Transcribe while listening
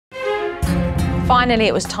Finally,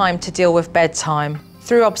 it was time to deal with bedtime.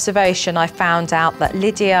 Through observation, I found out that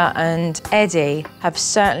Lydia and Eddie have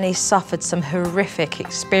certainly suffered some horrific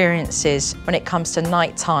experiences when it comes to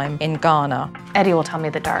nighttime in Ghana. Eddie will tell me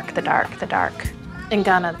the dark, the dark, the dark. In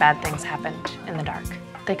Ghana, bad things happened in the dark.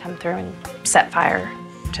 They come through and set fire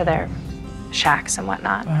to their shacks and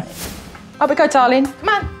whatnot. Right. Up we go, darling. Come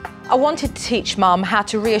on. I wanted to teach Mum how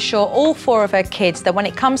to reassure all 4 of her kids that when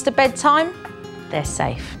it comes to bedtime, they're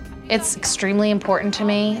safe. It's extremely important to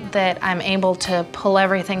me that I'm able to pull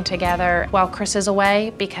everything together while Chris is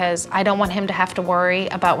away, because I don't want him to have to worry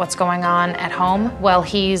about what's going on at home while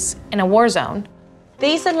he's in a war zone.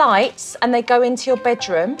 These are lights, and they go into your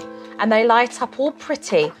bedroom, and they light up all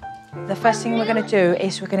pretty. The first thing we're going to do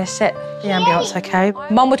is we're going to set the ambience, okay?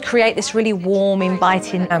 Mum would create this really warm,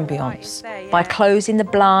 inviting ambience by closing the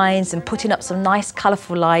blinds and putting up some nice,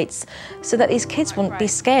 colourful lights so that these kids wouldn't be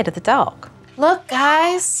scared of the dark. Look,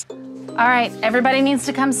 guys. All right, everybody needs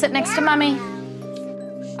to come sit next to Mummy.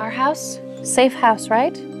 Our house, safe house,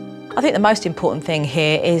 right? I think the most important thing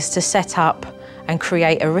here is to set up and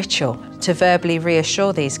create a ritual to verbally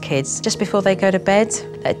reassure these kids just before they go to bed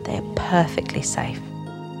that they're perfectly safe.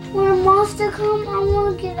 When a monster comes, I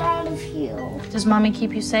want to get out of here. Does Mommy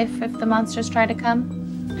keep you safe if the monsters try to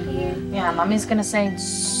come? Yeah, Mommy's gonna say,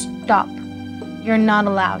 stop. You're not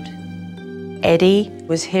allowed. Eddie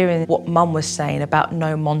was hearing what Mum was saying about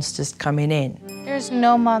no monsters coming in. There's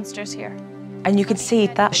no monsters here. And you could see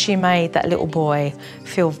that she made that little boy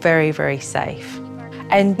feel very, very safe.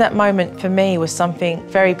 And that moment for me was something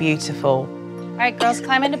very beautiful. All right, girls,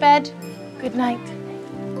 climb into bed. Good night.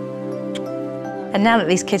 And now that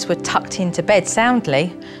these kids were tucked into bed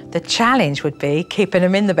soundly, the challenge would be keeping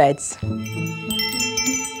them in the beds.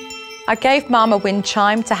 I gave Mum a wind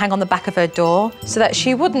chime to hang on the back of her door so that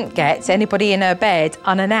she wouldn't get anybody in her bed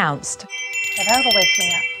unannounced. So that'll wake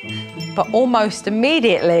me up. But almost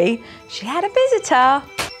immediately, she had a visitor.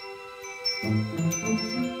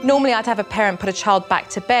 Normally, I'd have a parent put a child back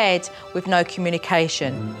to bed with no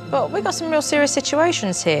communication. But we've got some real serious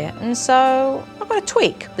situations here, and so I've got to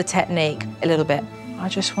tweak the technique a little bit. I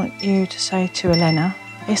just want you to say to Elena,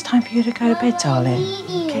 it's time for you to go to bed, darling.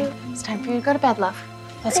 Okay, it's time for you to go to bed, love.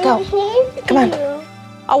 Let's go. Come on.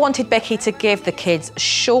 I wanted Becky to give the kids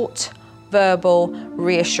short, verbal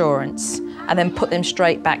reassurance and then put them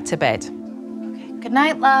straight back to bed. Okay. Good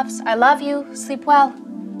night, loves. I love you. Sleep well.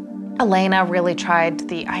 Elena really tried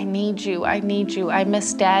the I need you, I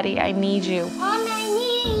miss Daddy, I need you. Mom, I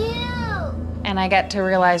need you. And I got to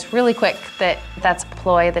realize really quick that that's a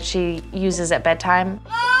ploy that she uses at bedtime.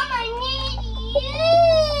 Mom, I need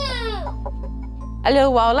you. A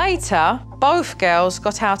little while later, both girls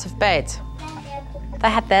got out of bed. They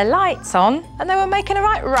had their lights on and they were making a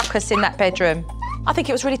right ruckus in that bedroom. I think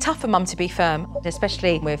it was really tough for Mum to be firm,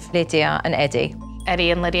 especially with Lydia and Eddie.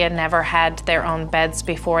 Eddie and Lydia never had their own beds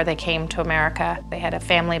before they came to America. They had a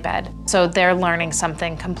family bed. So they're learning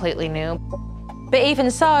something completely new. But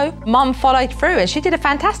even so, Mum followed through and she did a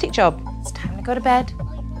fantastic job. It's time to go to bed.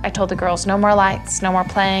 I told the girls no more lights, no more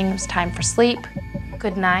playing. It was time for sleep.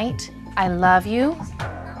 Good night. I love you.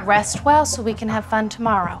 Rest well so we can have fun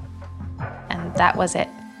tomorrow. And that was it.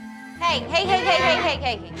 Hey.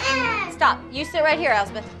 Stop. You sit right here,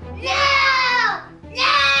 Elspeth. No!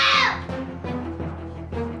 No!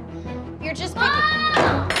 You're just picking.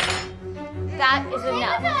 That is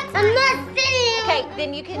enough. I'm not sitting. Okay,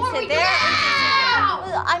 then you can sit there.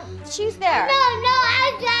 She's there. No,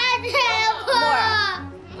 I got him.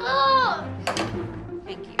 Oh.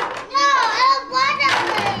 Thank you. No,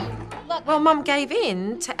 Look. Well, Mum gave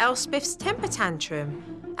in to Elspeth's temper tantrum,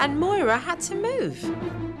 and Moira had to move.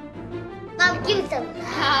 Mom, give me some.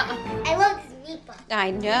 I love this meatball.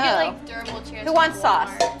 I know. Get, like, durable chairs. Who wants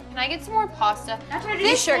sauce? Can I get some more pasta?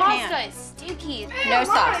 You sure pasta can. is stinky. No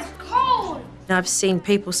sauce. Cold. I've seen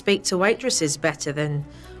people speak to waitresses better than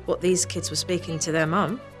what these kids were speaking to their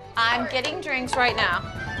mum. I'm getting drinks right now.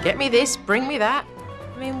 Get me this, bring me that.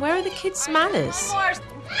 I mean, where are the kids' manners?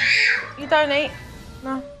 You don't eat?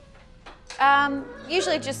 No.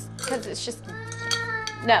 Usually just because it's just,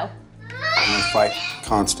 no. They fight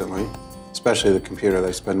constantly, especially the computer.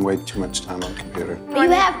 They spend way too much time on computer. You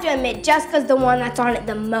have to admit, Jessica's the one that's on it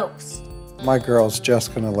the most. My girls,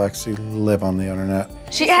 Jessica and Alexi, live on the internet.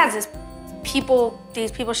 She has these people she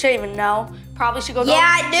don't even know. Probably she goes, Yeah,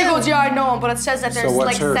 I do. She goes, yeah, I know him, but it says that there's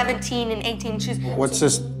what's like her- 17 and 18. She's What's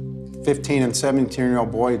this 15 and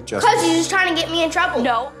 17-year-old boy, Jessica? Because he's just trying to get me in trouble.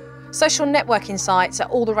 No. Social networking sites are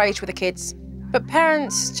all the rage with the kids. But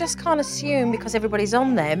parents just can't assume because everybody's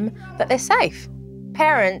on them that they're safe.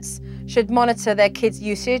 Parents should monitor their kids'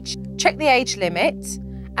 usage, check the age limit,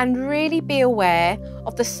 and really be aware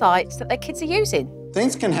of the sites that their kids are using.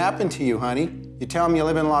 Things can happen to you, honey. You tell them you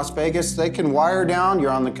live in Las Vegas, they can wire down, you're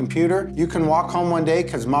on the computer. You can walk home one day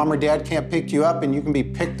because mom or dad can't pick you up and you can be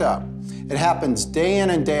picked up. It happens day in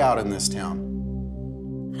and day out in this town.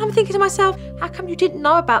 And I'm thinking to myself, how come you didn't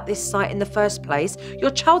know about this site in the first place? Your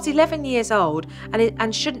child's 11 years old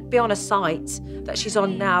and shouldn't be on a site that she's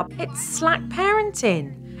on now. It's slack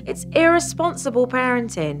parenting. It's irresponsible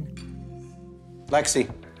parenting. Lexi,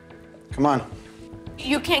 come on.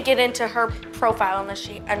 You can't get into her profile unless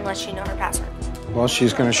you know her password. Well,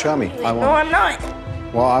 she's gonna show me. No, I'm not.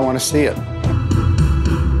 Well, I want to see it.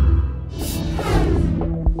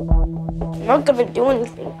 I'm not gonna do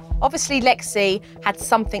anything. Obviously, Lexi had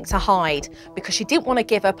something to hide because she didn't want to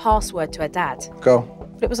give her password to her dad. Go.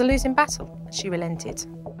 But it was a losing battle, and she relented.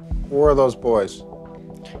 Where are those boys?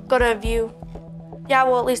 Go to view. Yeah,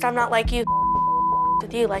 well, at least I'm not like you.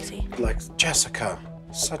 With you, Lexi. Like Jessica.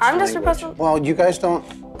 Such I'm just language. supposed to. Well, you guys don't.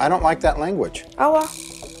 I don't like that language. Oh well.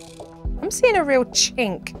 I'm seeing a real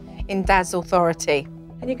chink in Dad's authority.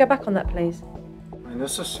 Can you go back on that, please? And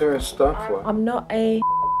this is serious stuff. I'm not a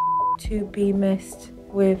to be messed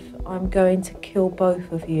with. I'm going to kill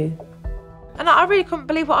both of you. And I really couldn't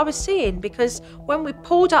believe what I was seeing because when we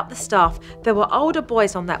pulled up the stuff, there were older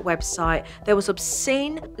boys on that website. There was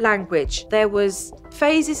obscene language. There was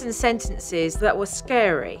phrases and sentences that were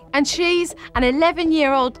scary. And she's an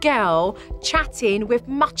 11-year-old girl chatting with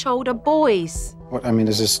much older boys. What? I mean,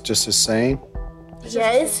 is this just a saying?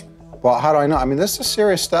 Yes. Well, how do I know? I mean, this is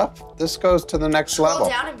serious stuff. This goes to the next level. Scroll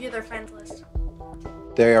down and view their friends list.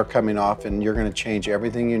 They are coming off, and you're going to change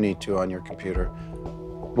everything you need to on your computer.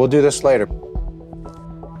 We'll do this later.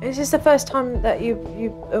 Is this the first time that you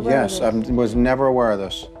aware Yes, of this? I was never aware of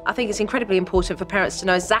this. I think it's incredibly important for parents to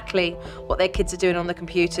know exactly what their kids are doing on the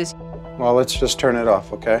computers. Well, let's just turn it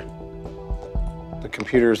off, okay? The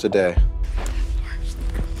computer's the day.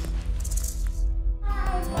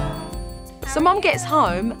 So Mum gets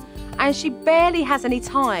home and she barely has any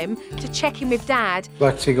time to check in with Dad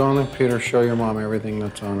Lexi, go on the computer, show your mom everything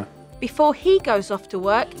that's on it. before he goes off to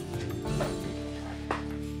work.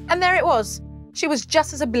 And there it was. She was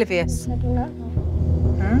just as oblivious. You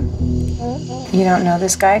don't know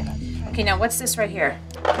this guy? Okay, now what's this right here?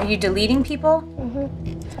 Are you deleting people?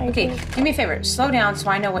 Okay, do me a favor. Slow down so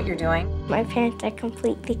I know what you're doing. My parents are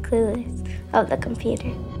completely clueless of the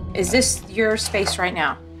computer. Is this your space right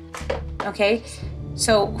now? Okay,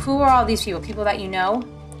 so who are all these people? People that you know?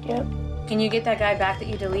 Yep. Can you get that guy back that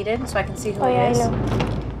you deleted so I can see who Oh, it yeah, is? I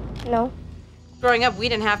know. No. Growing up, we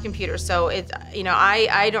didn't have computers, so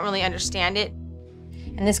I don't really understand it.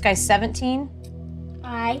 And this guy's 17?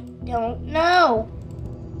 I don't know.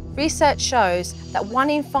 Research shows that 1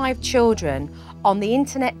 in 5 children on the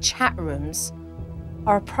internet chat rooms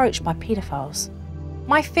are approached by paedophiles.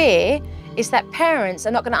 My fear is that parents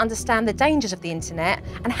are not going to understand the dangers of the internet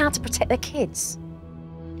and how to protect their kids.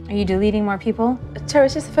 Are you deleting more people? Terry,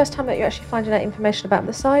 is this the first time that you're actually finding out information about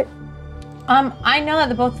the site? I know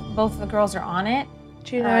that both of the girls are on it.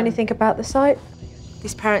 Do you know anything about the site?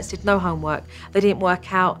 These parents did no homework. They didn't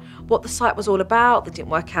work out what the site was all about. They didn't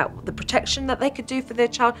work out the protection that they could do for their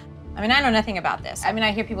child. I mean, I know nothing about this. I mean,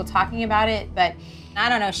 I hear people talking about it, but I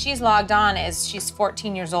don't know. She's logged on as she's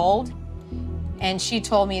 14 years old, and she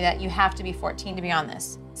told me that you have to be 14 to be on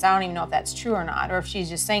this. So I don't even know if that's true or not, or if she's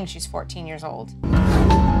just saying she's 14 years old.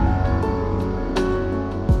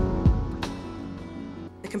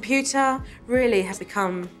 The computer really has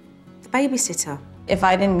become the babysitter. If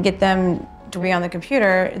I didn't get them to be on the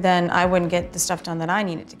computer, then I wouldn't get the stuff done that I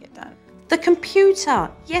needed to get done. The computer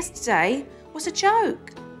yesterday was a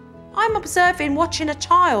joke. I'm observing, watching a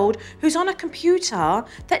child who's on a computer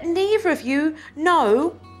that neither of you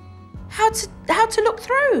know how to look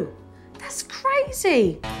through. That's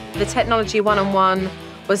crazy. The technology one-on-one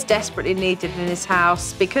was desperately needed in this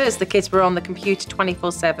house because the kids were on the computer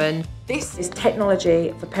 24/7. This is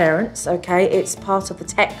technology for parents, okay? It's part of the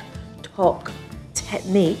tech talk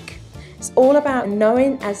technique. It's all about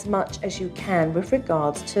knowing as much as you can with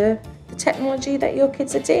regards to the technology that your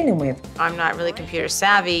kids are dealing with. I'm not really computer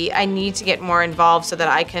savvy. I need to get more involved so that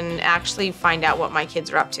I can actually find out what my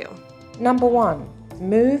kids are up to. Number 1,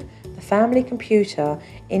 move the family computer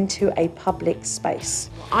into a public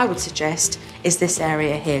space. What I would suggest is this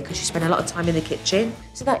area here, because you spend a lot of time in the kitchen,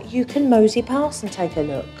 so that you can mosey past and take a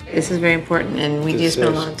look. This is very important, and we do spend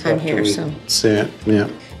a lot of time here, so. See it, yeah.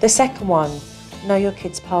 The second one, know your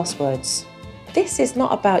kids' passwords. This is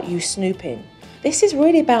not about you snooping. This is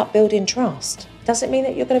really about building trust. Does it mean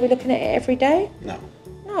that you're going to be looking at it every day? No.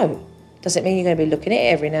 No. Does it mean you're going to be looking at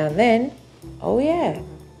it every now and then? Oh, yeah.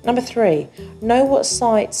 Number 3, know what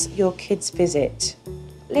sites your kids visit.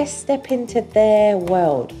 Let's step into their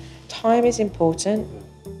world. Time is important.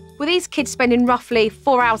 With these kids spending roughly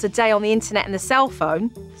 4 hours a day on the internet and the cell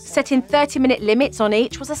phone, setting 30-minute limits on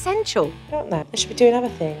each was essential. Don't they? They should be doing other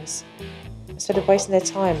things instead of wasting their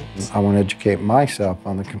time. I want to educate myself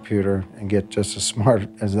on the computer and get just as smart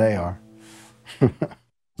as they are.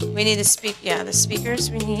 We need the speakers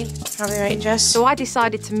we need. Probably right, Jess? So I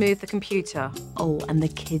decided to move the computer. Oh, and the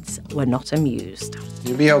kids were not amused.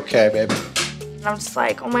 You'll be okay, baby. I'm just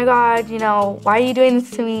like, oh my God, you know, why are you doing this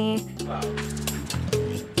to me?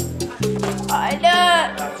 I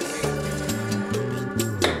know.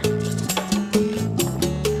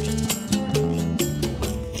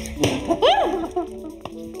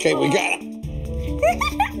 Okay, we got it.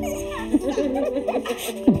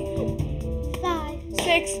 5,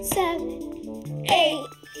 6, 7, 8.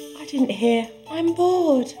 I didn't hear. I'm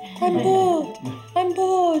bored. I'm bored. I'm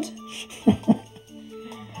bored.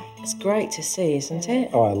 It's great to see, isn't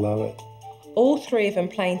it? Oh, I love it. All three of them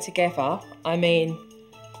playing together. I mean,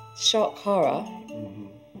 shock horror.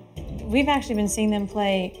 We've actually been seeing them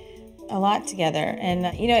play a lot together.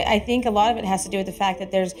 And, you know, I think a lot of it has to do with the fact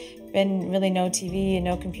that there's been really no TV and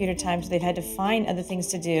no computer time, so they've had to find other things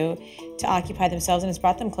to do to occupy themselves, and it's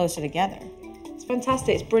brought them closer together. It's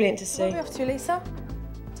fantastic. It's brilliant to see. Where are we off to, Lisa?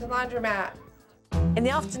 To laundromat. In the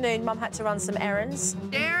afternoon, Mum had to run some errands.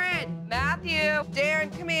 Darren, Matthew,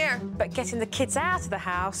 Darren, come here. But getting the kids out of the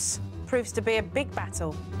house proves to be a big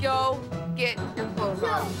battle. Go get your clothes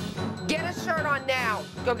on. Get a shirt on now.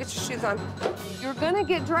 Go get your shoes on. You're gonna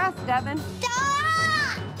get dressed, Devin.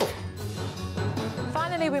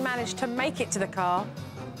 Finally, we managed to make it to the car,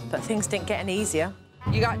 but things didn't get any easier.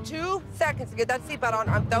 You got 2 seconds to get that seatbelt on.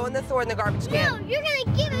 I'm throwing the sword in the garbage No, can. you're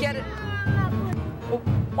gonna give it. Get it.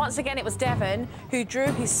 Once again, it was Devon who drew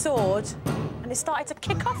his sword, and it started to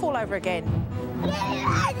kick off all over again.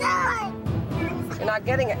 You're not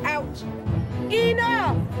getting it. Ouch.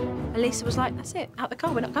 Enough. And Lisa was like, that's it, out the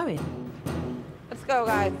car, we're not going. Let's go,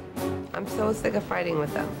 guys. I'm so sick of fighting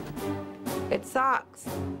with them. It sucks.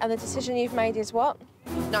 And the decision you've made is what?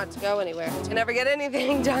 Not to go anywhere. To never get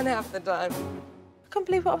anything done half the time. I can't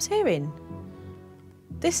believe what I was hearing.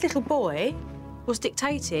 This little boy was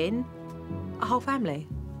dictating a whole family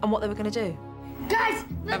and what they were going to do. Guys,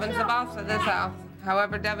 Devin's the boss of this house.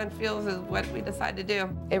 However Devin feels is what we decide to do.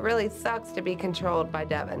 It really sucks to be controlled by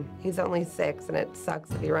Devin. He's only 6, and it sucks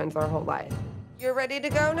that he runs our whole life. You're ready to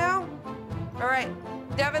go now? All right,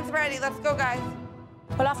 Devin's ready. Let's go, guys.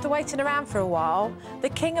 Well, after waiting around for a while, the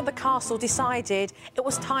king of the castle decided it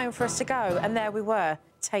was time for us to go, and there we were,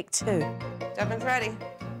 take 2. Devin's ready.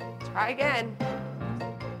 Try again.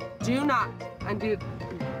 Do not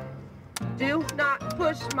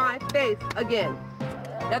push my face again.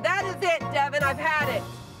 Now that is it, Devin. I've had it.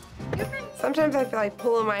 Sometimes I feel like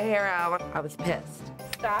pulling my hair out. I was pissed.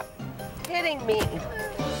 Stop hitting me.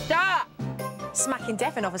 Stop. Smacking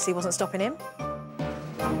Devon obviously wasn't stopping him.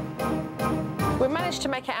 We managed to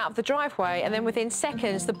make it out of the driveway, and then within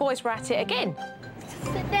seconds, the boys were at it again.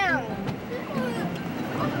 sit down.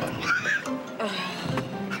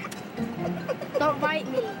 Don't bite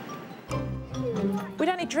me. We'd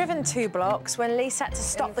only driven 2 blocks when Lisa had to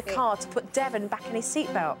stop the car to put Devon back in his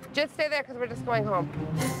seatbelt. Just stay there, because we're just going home.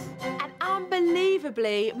 And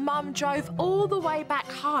unbelievably, Mum drove all the way back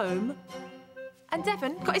home, and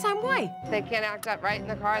Devon got his own way. They can't act up right in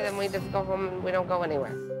the car, then we just go home and we don't go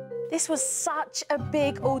anywhere. This was such a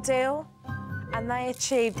big ordeal, and they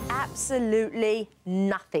achieved absolutely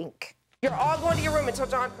nothing. You're all going to your room until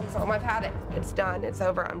John comes home. I've had it. It's done. It's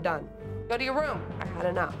over. I'm done. Go to your room. I had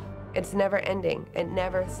enough. It's never ending. It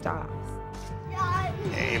never stops.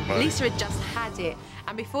 Lisa had just had it,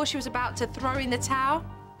 and before she was about to throw in the towel,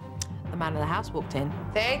 the man of the house walked in.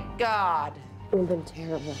 Thank God. It's been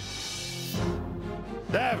terrible.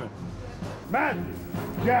 Devin, Matthew,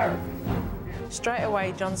 Jared. Straight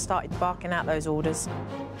away, John started barking out those orders.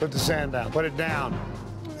 Put the sand down. Put it down.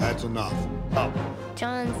 That's enough. Up.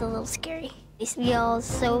 John's a little scary. He yells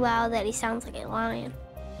so loud that he sounds like a lion.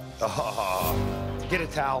 Get a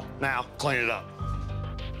towel now. Clean it up.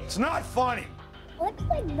 It's not funny. Looks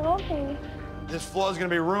like nothing. This floor's gonna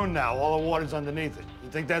be ruined now. All the water's underneath it. You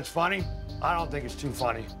think that's funny? I don't think it's too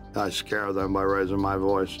funny. I scare them by raising my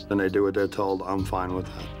voice. Then they do what they're told. I'm fine with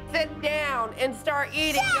that. Sit down and start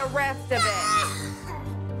eating the rest of it.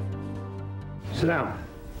 Sit down.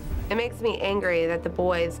 It makes me angry that the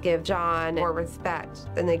boys give John more respect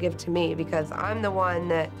than they give to me, because I'm the one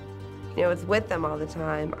that, you know, is with them all the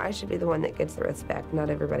time. I should be the one that gets the respect, not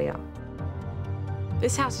everybody else.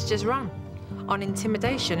 This house is just run on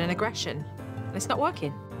intimidation and aggression, and it's not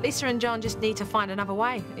working. Lisa and John just need to find another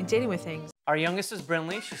way in dealing with things. Our youngest is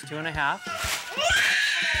Brinley. She's 2.5.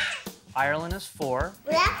 Ireland is 4.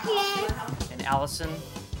 And Allison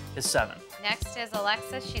is 7. Next is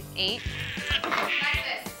Alexis, she's 8.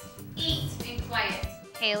 Alexis, eat and quiet.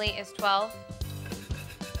 Haley is 12.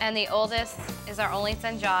 And the oldest is our only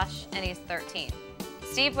son, Josh, and he's 13.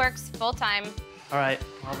 Steve works full-time. All right,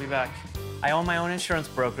 I'll be back. I own my own insurance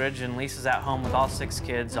brokerage, and Lisa's at home with all 6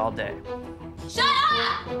 kids all day. Shut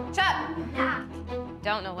up! Shut up!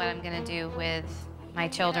 Don't know what I'm gonna do with my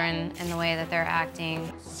children and the way that they're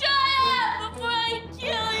acting. Shut up before I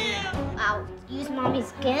kill you! I'll use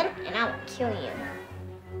mommy's gun and I'll kill you.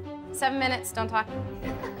 7 minutes, don't talk.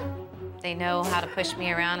 They know how to push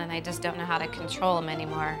me around and I just don't know how to control them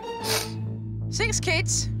anymore. 6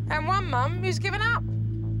 kids and 1 mum who's given up.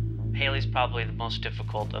 Haley's probably the most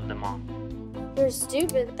difficult of them all. You're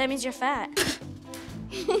stupid. That means you're fat.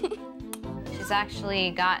 She's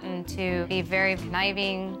actually gotten to be very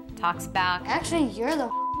conniving, talks back. Actually, you're the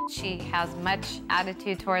She has much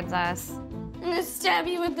attitude towards us. I'm gonna stab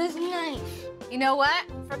you with this knife. You know what?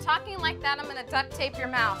 For talking like that, I'm gonna duct tape your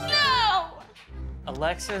mouth. No!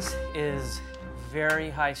 Alexis is very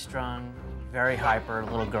high-strung, very hyper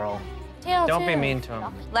little girl. Tail Don't be too. mean to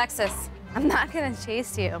him. Lexus, I'm not gonna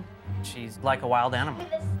chase you. She's like a wild animal,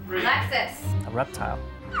 Lexus! a reptile.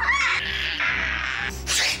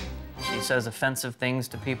 She says offensive things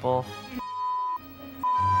to people.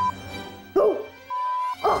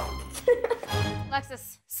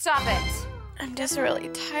 Lexus, stop it. I'm just really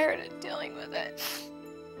tired of dealing with it.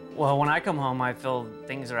 Well, when I come home, I feel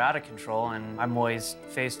things are out of control, and I'm always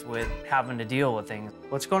faced with having to deal with things.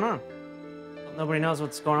 What's going on? Nobody knows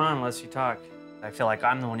what's going on unless you talk. I feel like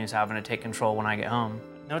I'm the one who's having to take control when I get home.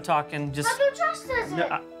 No talking, just... How do trust us? No,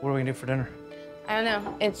 what are we gonna do for dinner? I don't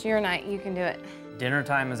know. It's your night. You can do it. Dinner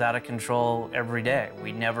time is out of control every day.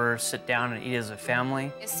 We never sit down and eat as a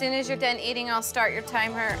family. As soon as you're done eating, I'll start your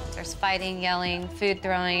timer. There's fighting, yelling, food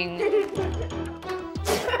throwing.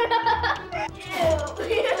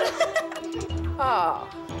 Oh.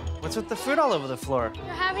 What's with the food all over the floor? You're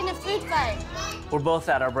having a food fight. We're both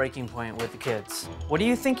at our breaking point with the kids. What do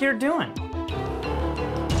you think you're doing?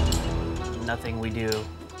 Nothing we do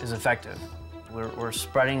is effective. We're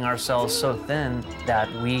spreading ourselves so thin that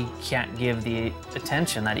we can't give the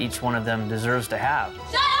attention that each one of them deserves to have.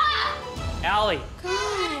 Shut up! Allie!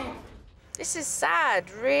 God. This is sad,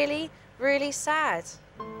 really, really sad.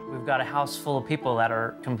 We've got a house full of people that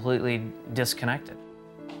are completely disconnected.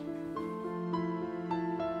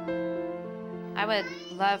 I would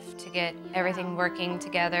love to get everything working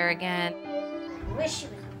together again. I wish she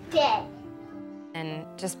was dead. And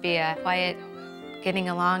just be a quiet, getting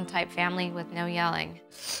along type family with no yelling.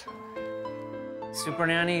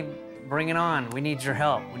 Supernanny, bring it on. We need your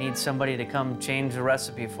help. We need somebody to come change the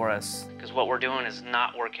recipe for us, because what we're doing is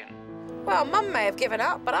not working. Well, Mum may have given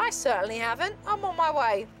up, but I certainly haven't. I'm on my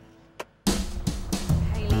way.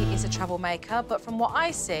 Haley is a troublemaker, but from what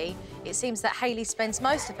I see, it seems that Haley spends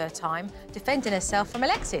most of her time defending herself from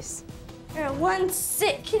Alexis. You're one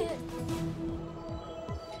sick kid.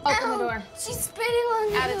 Open the door. She's spitting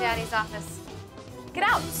on you. Out of Daddy's office. Get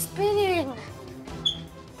out. Spitting.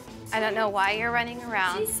 I don't know why you're running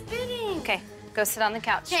around. She's spitting. Okay, go sit on the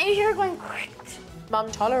couch. Can't you hear her going quick? Mum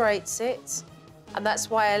tolerates it, and that's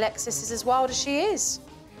why Alexis is as wild as she is.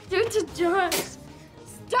 Do it to Josh.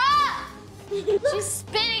 Stop! She's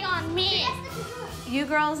spitting on me. You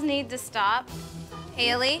girls need to stop.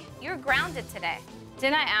 Haley, you're grounded today.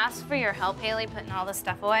 Didn't I ask for your help, Haley, putting all this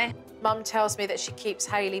stuff away? Mum tells me that she keeps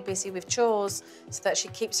Haley busy with chores so that she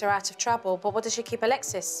keeps her out of trouble, but what does she keep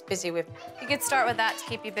Alexis busy with? You could start with that to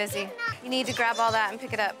keep you busy. You need to grab all that and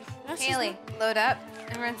pick it up. Haley, load up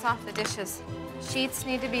and rinse off the dishes. Sheets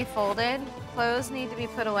need to be folded. Clothes need to be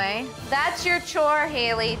put away. That's your chore,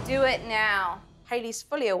 Haley. Do it now. Haley's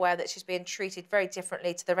fully aware that she's being treated very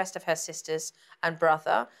differently to the rest of her sisters and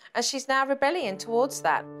brother, and she's now rebelling towards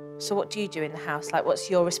that. So what do you do in the house? Like, what's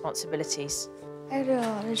your responsibilities? I do a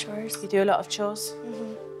lot of chores. You do a lot of chores?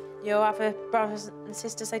 Mm-hmm. Your other brothers and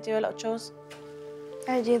sisters, they do a lot of chores?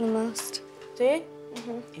 I do the most. Do you?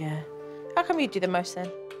 Mm-hmm. Yeah. How come you do the most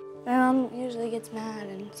then? My mom usually gets mad,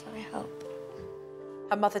 and so I help.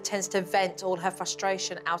 Her mother tends to vent all her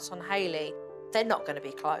frustration out on Haley. They're not going to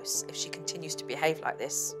be close if she continues to behave like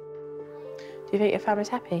this. Do you think your family's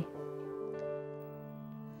happy?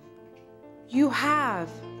 You have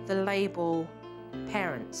the label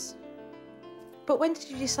parents. But when did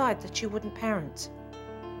you decide that you wouldn't parent?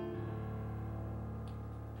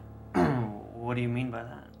 What do you mean by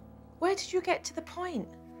that? Where did you get to the point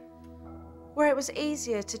where it was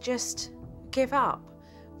easier to just give up?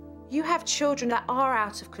 You have children that are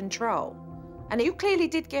out of control, and you clearly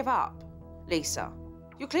did give up, Lisa.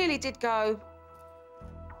 You clearly did go,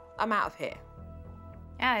 I'm out of here.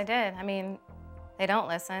 Yeah, I did. I mean, they don't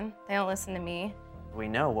listen. They don't listen to me. We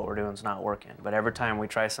know what we're doing is not working, but every time we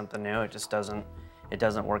try something new, it just doesn't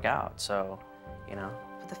work out. So, you know.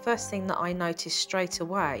 But the first thing that I noticed straight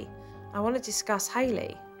away, I want to discuss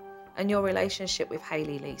Hayley and your relationship with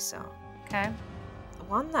Hayley, Lisa. Okay.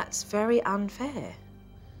 One that's very unfair.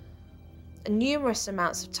 Numerous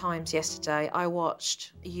amounts of times yesterday, I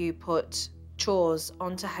watched you put chores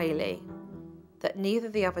onto Hayley that neither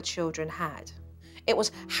of the other children had. It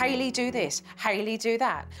was, Hayley, do this, Hayley, do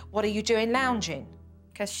that. What are you doing lounging?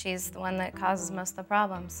 Because she's the one that causes most of the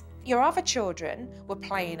problems. Your other children were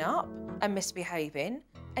playing up and misbehaving,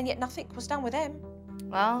 and yet nothing was done with them.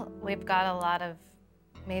 Well, we've got a lot of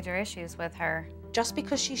major issues with her. Just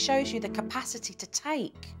because she shows you the capacity to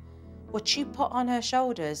take what you put on her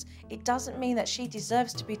shoulders, it doesn't mean that she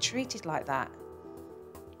deserves to be treated like that.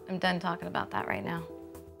 I'm done talking about that right now.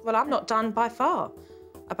 Well, I'm not done by far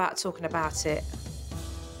about talking about it.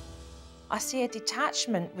 I see a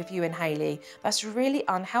detachment with you and Hayley that's really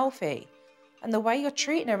unhealthy, and the way you're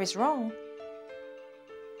treating her is wrong.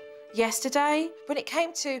 Yesterday, when it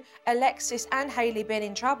came to Alexis and Hayley being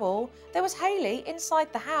in trouble, there was Hayley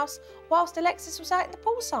inside the house whilst Alexis was out in the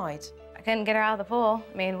poolside. I couldn't get her out of the pool.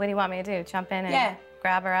 I mean, what do you want me to do? Jump in and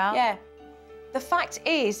grab her out? Yeah. The fact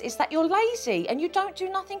is that you're lazy and you don't do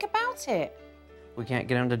nothing about it. We can't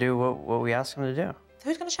get him to do what we ask him to do.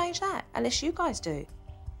 Who's going to change that? Unless you guys do.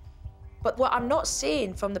 But what I'm not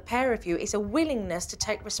seeing from the pair of you is a willingness to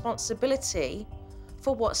take responsibility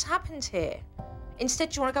for what's happened here.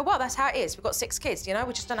 Instead, you want to go, well, that's how it is. We've got 6 kids, you know,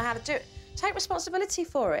 we just don't know how to do it. Take responsibility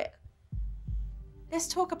for it. Let's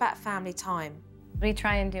talk about family time. We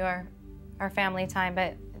try and do our family time,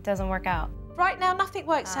 but it doesn't work out. Right now, nothing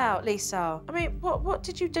works out, Lisa. I mean, what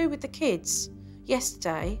did you do with the kids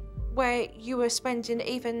yesterday where you were spending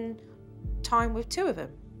even time with 2 of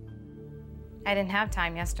them? I didn't have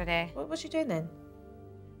time yesterday. What was you doing then?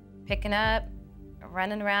 Picking up,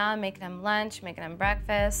 running around, making them lunch, making them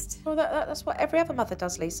breakfast. Well, that's what every other mother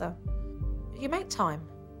does, Lisa. You make time.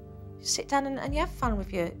 You sit down and you have fun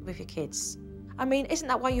with your kids. I mean, isn't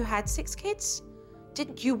that why you had 6 kids?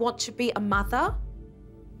 Didn't you want to be a mother?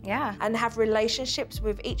 Yeah. And have relationships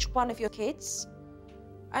with each one of your kids?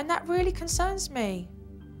 And that really concerns me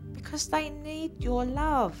because they need your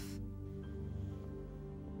love.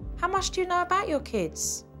 How much do you know about your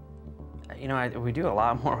kids? You know, we do a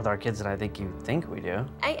lot more with our kids than I think you think we do.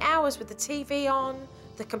 8 hours with the TV on,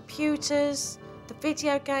 the computers, the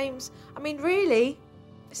video games. I mean, really,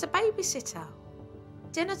 it's a babysitter.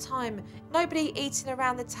 Dinner time, nobody eating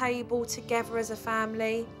around the table together as a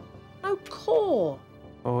family. No core.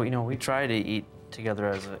 Well, you know, we try to eat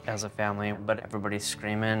together as a family, but everybody's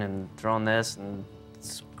screaming and throwing this and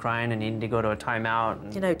crying and needing to go to a timeout.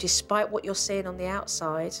 And... You know, despite what you're seeing on the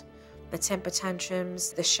outside, the temper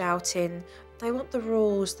tantrums, the shouting, they want the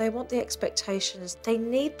rules, they want the expectations, they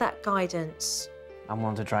need that guidance. I'm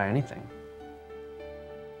willing to try anything.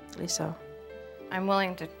 Lisa? I'm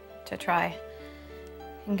willing to try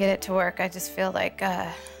and get it to work. I just feel like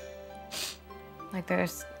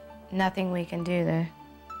there's nothing we can do to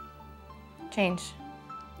change.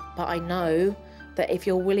 But I know that if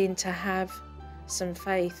you're willing to have some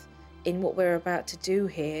faith in what we're about to do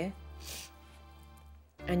here,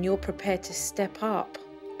 and you're prepared to step up,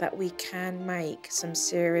 that we can make some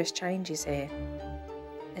serious changes here.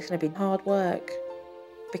 It's going to be hard work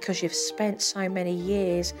because you've spent so many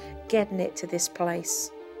years getting it to this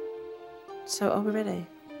place. So are we ready?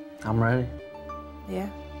 I'm ready. Yeah?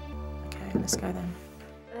 Okay, let's go then.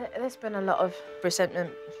 There's been a lot of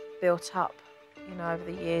resentment built up, you know, over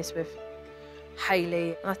the years with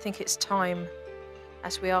Hayley. And I think it's time,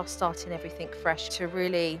 as we are starting everything fresh, to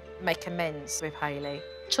really make amends with Hayley.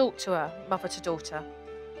 Talk to her, mother to daughter,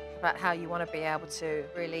 about how you want to be able to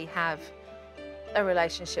really have a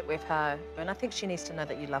relationship with her. And I think she needs to know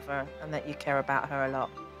that you love her and that you care about her a lot.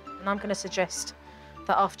 And I'm going to suggest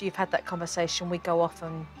that after you've had that conversation, we go off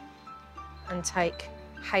and take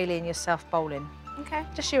Hayley and yourself bowling. Okay.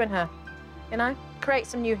 Just you and her, you know? Create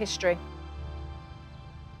some new history.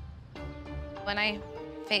 When I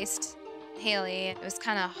faced Hayley, it was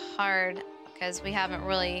kind of hard because we haven't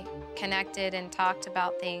really connected and talked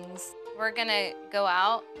about things. We're gonna go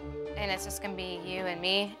out and it's just gonna be you and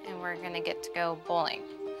me and we're gonna get to go bowling.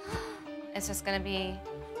 It's just gonna be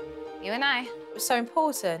you and I. It was so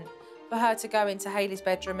important for her to go into Hayley's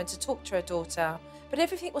bedroom and to talk to her daughter, but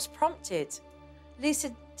everything was prompted.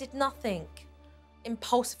 Lisa did nothing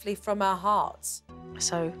impulsively from her heart.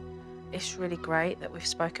 So it's really great that we've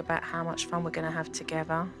spoke about how much fun we're gonna have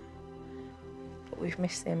together, but we've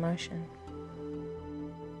missed the emotion.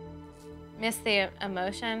 Miss the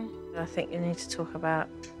emotion. I think you need to talk about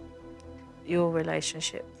your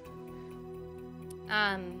relationship.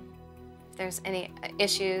 If there's any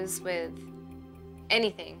issues with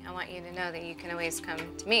anything, I want you to know that you can always come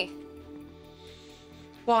to me.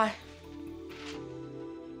 Why?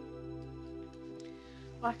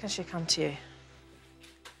 Why can she come to you?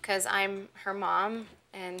 Because I'm her mom,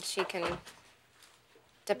 and she can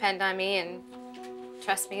depend on me and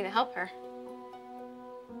trust me to help her.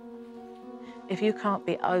 If you can't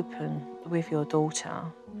be open with your daughter,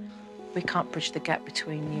 we can't bridge the gap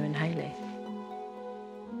between you and Hayley.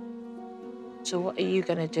 So what are you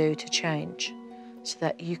going to do to change so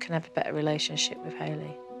that you can have a better relationship with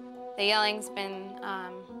Hayley? The yelling's been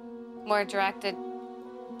more directed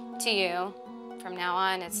to you. From now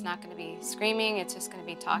on, it's not going to be screaming, it's just going to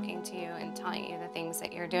be talking to you and telling you the things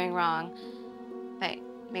that you're doing wrong. But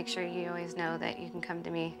make sure you always know that you can come to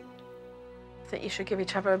me. I think you should give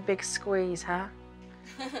each other a big squeeze, huh?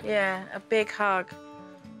 Yeah, a big hug.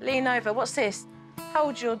 Lean over, what's this?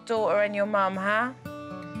 Hold your daughter and your mum, huh?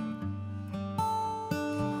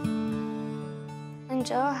 When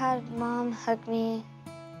Joe had Mom hug me,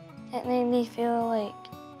 it made me feel like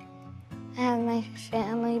I have my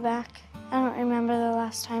family back. I don't remember the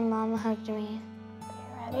last time Mom hugged me.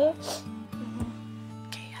 Are you ready?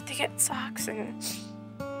 Okay, you have to get socks and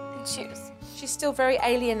shoes. She's still very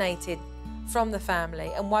alienated from the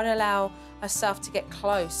family and won't allow herself to get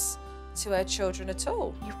close to her children at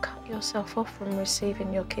all. You've cut yourself off from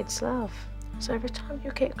receiving your kids' love. So every time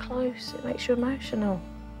you get close, it makes you emotional.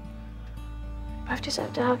 You both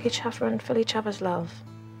deserve to hug each other and feel each other's love.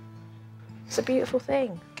 It's a beautiful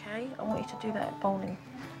thing, okay? I want you to do that at bowling,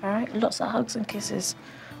 all right? Lots of hugs and kisses,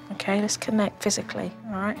 okay? Let's connect physically,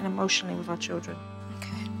 all right, and emotionally with our children.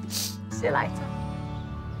 Okay. See you later.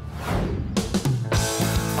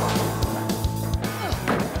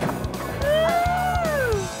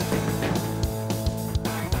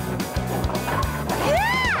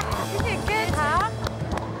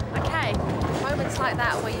 Like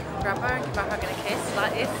that, where you can grab her and give her a hug and a kiss,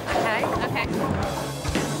 like this, okay? Okay.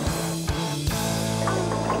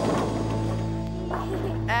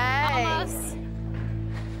 Hey. Almost.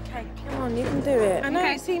 Okay, come on, you can do it. I know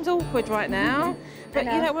it seems awkward right now, but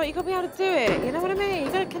you know what, you've got to be able to do it, you know what I mean?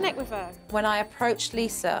 You've got to connect with her. When I approached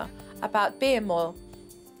Lisa about being more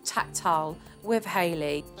tactile with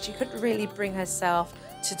Hayley, she couldn't really bring herself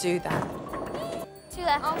to do that. Two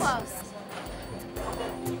left. Almost.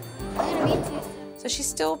 I'm gonna beat you. So she's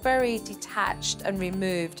still very detached and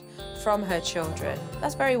removed from her children.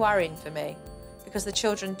 That's very worrying for me, because the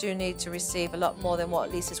children do need to receive a lot more than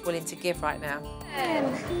what Lisa's willing to give right now.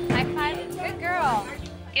 Good. High five. Good girl.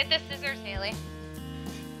 Get the scissors, Hayley.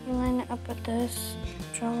 You line it up with this,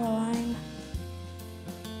 draw a line,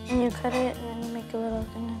 and you cut it, and then you make a little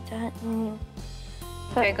thing like that, and you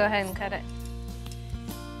Okay, go ahead and cut it.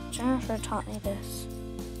 Jennifer taught me this.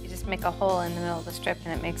 You just make a hole in the middle of the strip,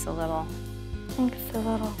 and it makes a little... I think it's a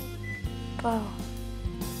little bow.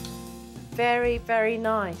 Very, very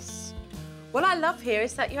nice. What I love here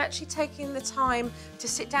is that you're actually taking the time to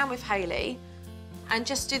sit down with Hayley and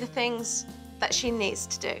just do the things that she needs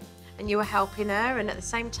to do. And you were helping her, and at the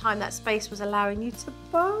same time, that space was allowing you to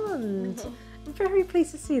bond. I'm very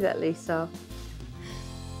pleased to see that, Lisa.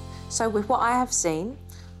 So with what I have seen,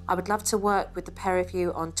 I would love to work with the pair of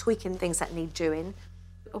you on tweaking things that need doing.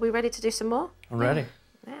 Are we ready to do some more? I'm ready.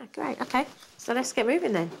 Yeah, great, okay. So let's get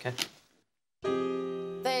moving then. Okay.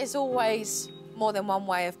 There's always more than one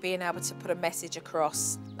way of being able to put a message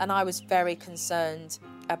across, and I was very concerned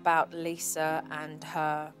about Lisa and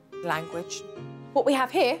her language. What we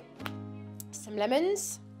have here, some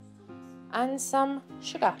lemons and some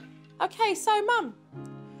sugar. Okay, so Mum,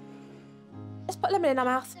 let's put lemon in our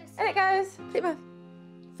mouth. In it goes. Put your mouth.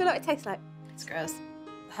 Feel like it tastes like. It's gross.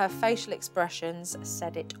 Her facial expressions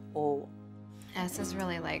said it all. Yeah, this is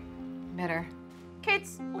really, like, bitter.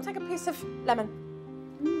 Kids, we'll take a piece of lemon.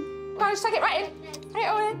 Go on, just take it right in. Right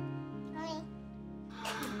all in.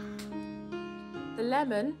 The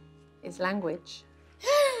lemon is language.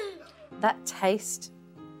 That taste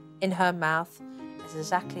in her mouth is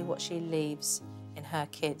exactly what she leaves in her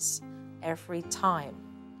kids every time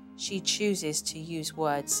she chooses to use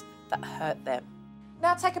words that hurt them.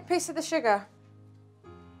 Now take a piece of the sugar.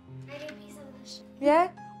 Yeah?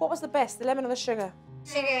 What was the best, the lemon or the sugar?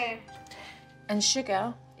 Sugar. And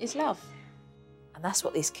sugar is love. And that's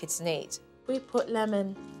what these kids need. We put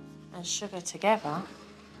lemon and sugar together,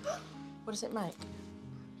 what does it make?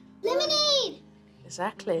 Lemonade!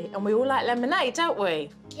 Exactly. And we all like lemonade, don't we?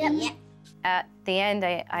 Yep. At the end,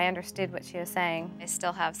 I understood what she was saying. I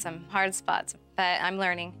still have some hard spots, but I'm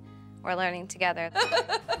learning. We're learning together.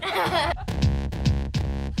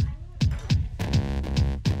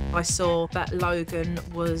 I saw that Logan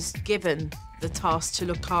was given the task to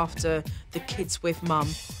look after the kids with Mum.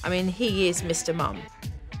 I mean, he is Mr. Mum.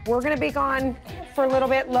 We're gonna be gone for a little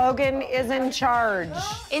bit. Logan is in charge.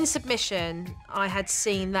 In submission, I had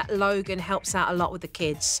seen that Logan helps out a lot with the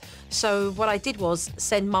kids. So what I did was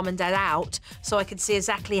send Mum and Dad out so I could see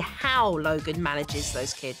exactly how Logan manages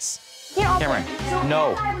those kids. Cameron,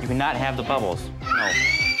 no, you cannot have the bubbles. No.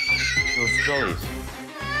 Those spillies.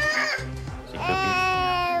 See cookies?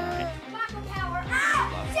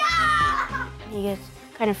 He gets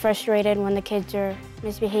kind of frustrated when the kids are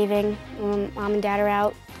misbehaving, when Mom and Dad are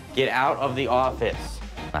out. Get out of the office.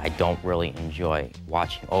 I don't really enjoy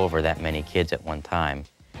watching over that many kids at one time.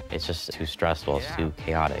 It's just too stressful, it's too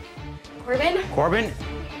chaotic. Corbin? Corbin?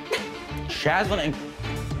 Shazlin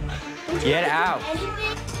and... Get out.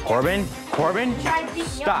 Corbin? Corbin?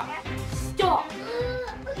 Stop. Stop.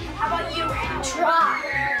 How about you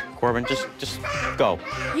try? Corbin, just go.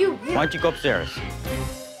 You. Why don't you go upstairs?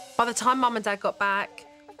 By the time Mum and Dad got back,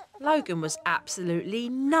 Logan was absolutely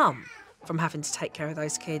numb from having to take care of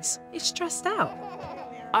those kids. He's stressed out.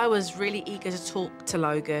 I was really eager to talk to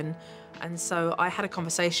Logan, and so I had a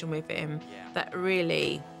conversation with him that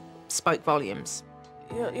really spoke volumes.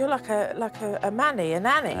 You're like a nanny.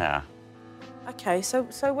 Yeah. Okay, so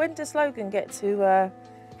when does Logan get to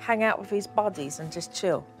hang out with his buddies and just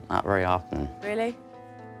chill? Not very often. Really?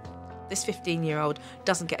 This 15-year-old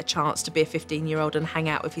doesn't get a chance to be a 15-year-old and hang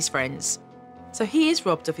out with his friends. So he is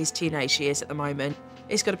robbed of his teenage years at the moment.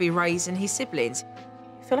 He's got to be raising his siblings.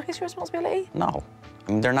 You feel like it's your responsibility? No.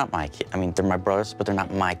 I mean, they're not my kids. I mean, they're my brothers, but they're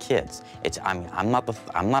not my kids. I mean, I'm not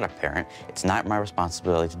a parent. It's not my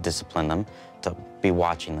responsibility to discipline them, to be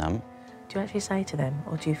watching them. Do you actually say to them,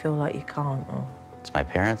 or do you feel like you can't? Or... It's my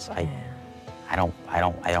parents. I don't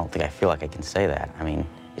think I feel like I can say that. I mean,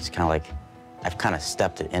 it's kind of like I've kind of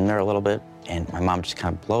stepped it in there a little bit, and my mom just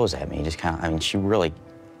kind of blows at me. Just kind of, I mean, she really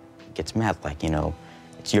gets mad. Like, you know,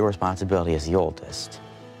 it's your responsibility as the oldest.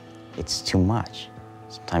 It's too much.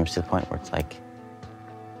 Sometimes to the point where it's like,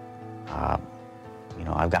 you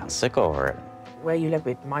know, I've gotten sick over it. Where you live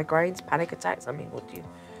with migraines, panic attacks? I mean, what do you...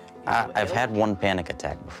 I've had one panic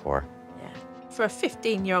attack before. For a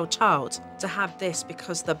 15-year-old child to have this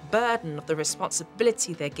because the burden of the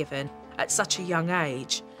responsibility they're given at such a young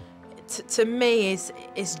age, to me,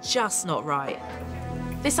 is just not right.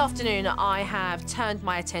 This afternoon, I have turned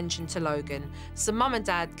my attention to Logan so Mum and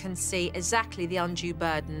Dad can see exactly the undue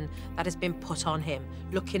burden that has been put on him,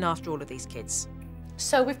 looking after all of these kids.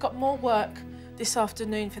 So we've got more work this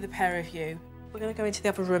afternoon for the pair of you. We're going to go into the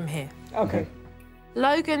other room here. Okay.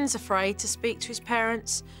 Logan's afraid to speak to his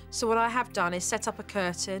parents, so what I have done is set up a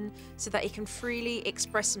curtain so that he can freely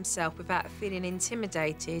express himself without feeling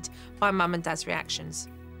intimidated by Mum and Dad's reactions.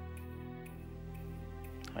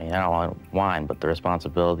 I mean, I don't want to whine, but the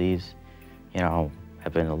responsibilities, you know,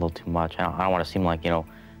 have been a little too much. I don't want to seem like, you know,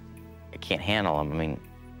 I can't handle them. I mean,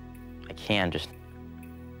 I can, just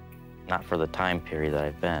not for the time period that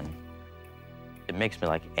I've been. It makes me,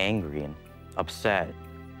 like, angry and upset.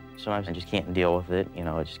 Sometimes I just can't deal with it. You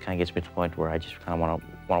know, it just kind of gets me to the point where I just kind of want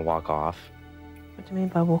to walk off. What do you mean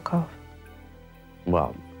by walk off?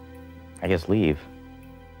 Well, I guess leave.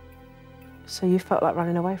 So you felt like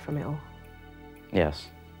running away from it all? Yes.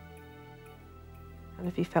 And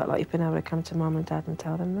have you felt like you've been able to come to Mum and Dad and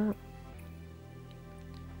tell them that?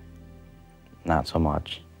 Not so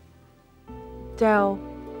much. Del,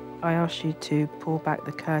 I asked you to pull back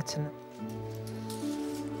the curtain.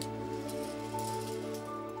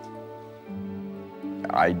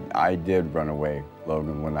 I did run away,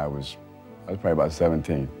 Logan, when I was probably about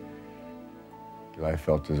 17. I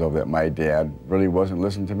felt as though that my dad really wasn't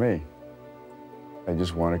listening to me. I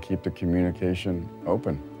just want to keep the communication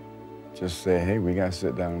open. Just say, hey, we got to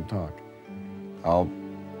sit down and talk. I'll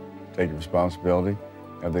take responsibility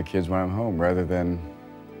of the kids when I'm home rather than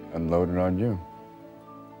unload it on you.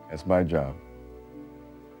 That's my job.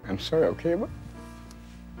 I'm sorry, okay, but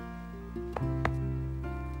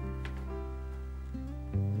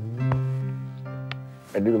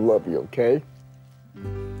I do love you, okay?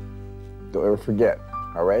 Don't ever forget,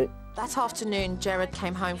 all right? That afternoon, Jared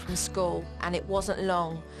came home from school, and it wasn't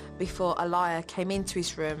long before a liar came into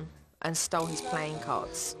his room and stole his playing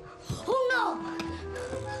cards. Oh, no!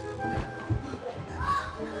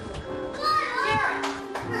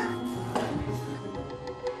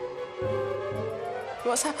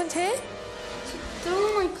 What's happened here? There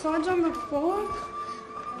were my cards on the floor.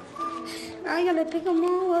 I gotta pick them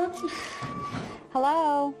all up.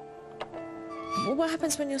 Hello? Well, what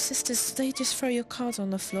happens when your sisters, they just throw your cards on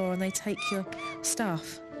the floor and they take your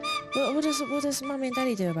stuff? What does Mummy and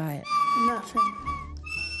Daddy do about it? Nothing.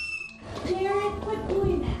 Jared, quit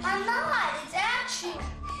doing that.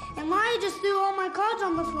 just threw all my cards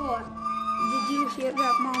on the floor. Did you hear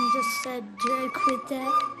that Mom just said Jared quit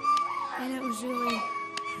that? And it was really...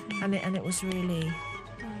 And it was really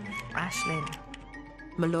Ashlyn.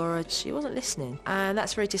 Melora, she wasn't listening. And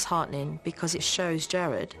that's very disheartening because it shows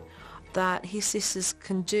Jared that his sisters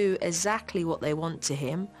can do exactly what they want to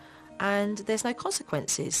him and there's no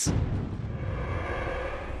consequences.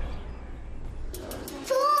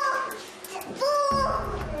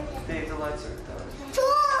 Dave, the lights are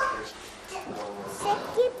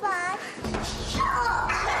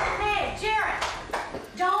Hey, Jared!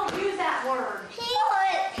 Don't use that word.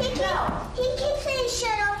 He keeps saying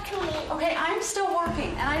shut up to me. Okay, I'm still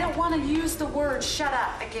working, and I don't want to use the word shut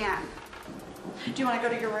up again. Do you want to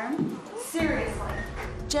go to your room? Seriously.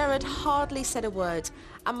 Jared hardly said a word,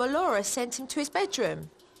 and Melora sent him to his bedroom.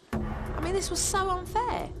 I mean, this was so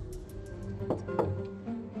unfair.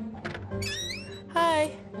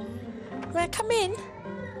 Hi. May I come in?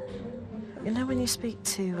 You know when you speak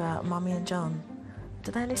to Mummy and John,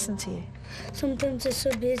 do they listen to you? Sometimes they're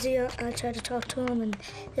so busy, I try to talk to them, and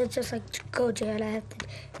they're just like, go, Jared, I have to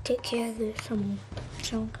take care of some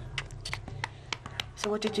junk. So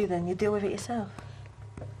what do you do then? You deal with it yourself?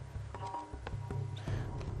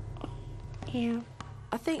 Yeah.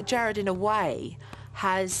 I think Jared, in a way,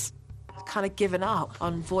 has kind of given up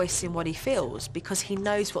on voicing what he feels because he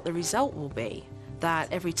knows what the result will be.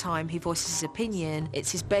 That every time he voices his opinion,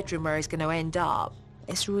 it's his bedroom where he's going to end up.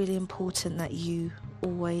 It's really important that you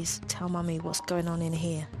always tell Mummy what's going on in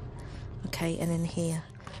here, okay, and in here,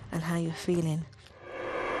 and how you're feeling.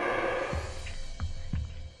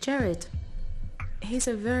 Jared, he's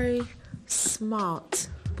a very smart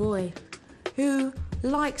boy who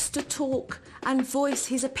likes to talk and voice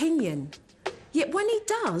his opinion. Yet when he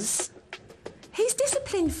does, he's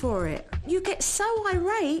disciplined for it. You get so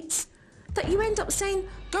irate that you end up saying,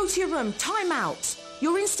 go to your room, time out,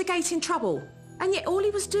 you're instigating trouble. And yet all he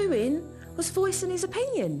was doing was voicing his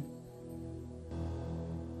opinion.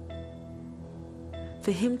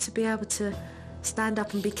 For him to be able to stand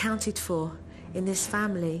up and be counted for in this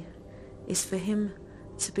family is for him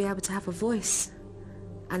to be able to have a voice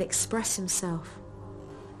and express himself.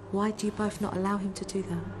 Why do you both not allow him to do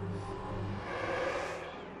that?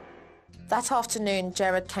 That afternoon,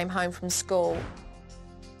 Jared came home from school.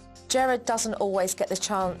 Jared doesn't always get the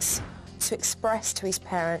chance to express to his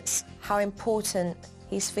parents how important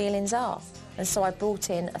his feelings are. And so I brought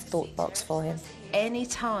in a thought box for him. Any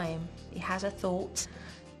time he has a thought,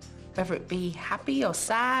 whether it be happy or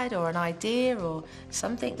sad or an idea or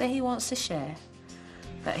something that he wants to share,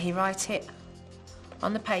 that he write it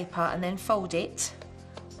on the paper and then fold it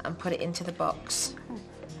and put it into the box.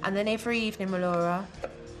 And then every evening, Melora,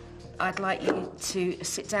 I'd like you to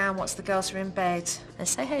sit down once the girls are in bed and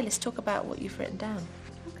say, hey, let's talk about what you've written down.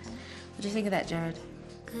 Okay. What do you think of that, Jared?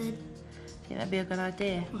 Good. Think that'd be a good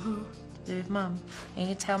idea? To do with Mum? And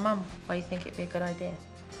you tell Mum why you think it'd be a good idea?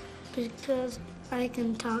 Because I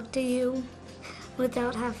can talk to you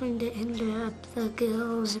without having to interrupt the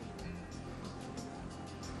girls.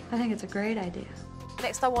 I think it's a great idea.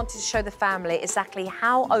 Next, I wanted to show the family exactly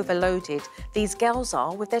how overloaded these girls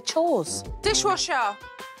are with their chores. Dishwasher.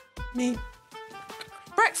 Me.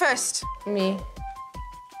 Breakfast. Me.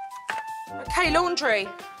 Okay, laundry.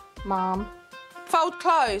 Mom. Fold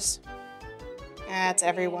clothes. That's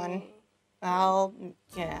everyone. Well,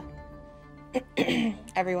 yeah.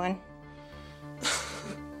 Everyone.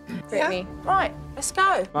 Brittany. Right, let's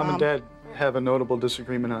go. Mom and Dad have a notable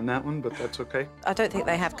disagreement on that one, but that's okay. I don't think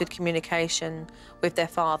they have good communication with their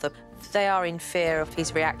father. They are in fear of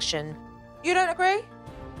his reaction. You don't agree?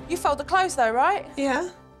 You fold the clothes though, right?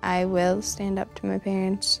 Yeah. I will stand up to my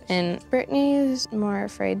parents, and Brittany is more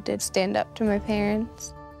afraid to stand up to my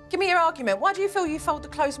parents. Give me your argument. Why do you feel you fold the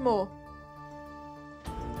clothes more?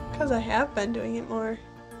 Because I have been doing it more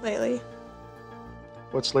lately.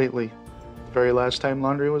 What's lately? The very last time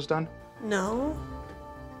laundry was done? No.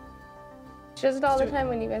 She does it all the time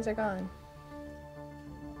when you guys are gone.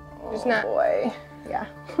 Just not. Boy. Yeah.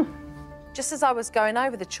 Just as I was going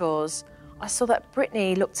over the chores, I saw that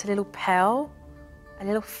Brittany looked a little pale, a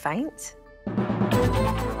little faint.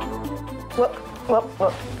 Whoop, whoop,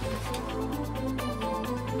 whoop.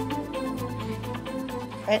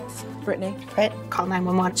 Britt. Brittany. Britt, call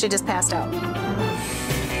 911. She just passed out.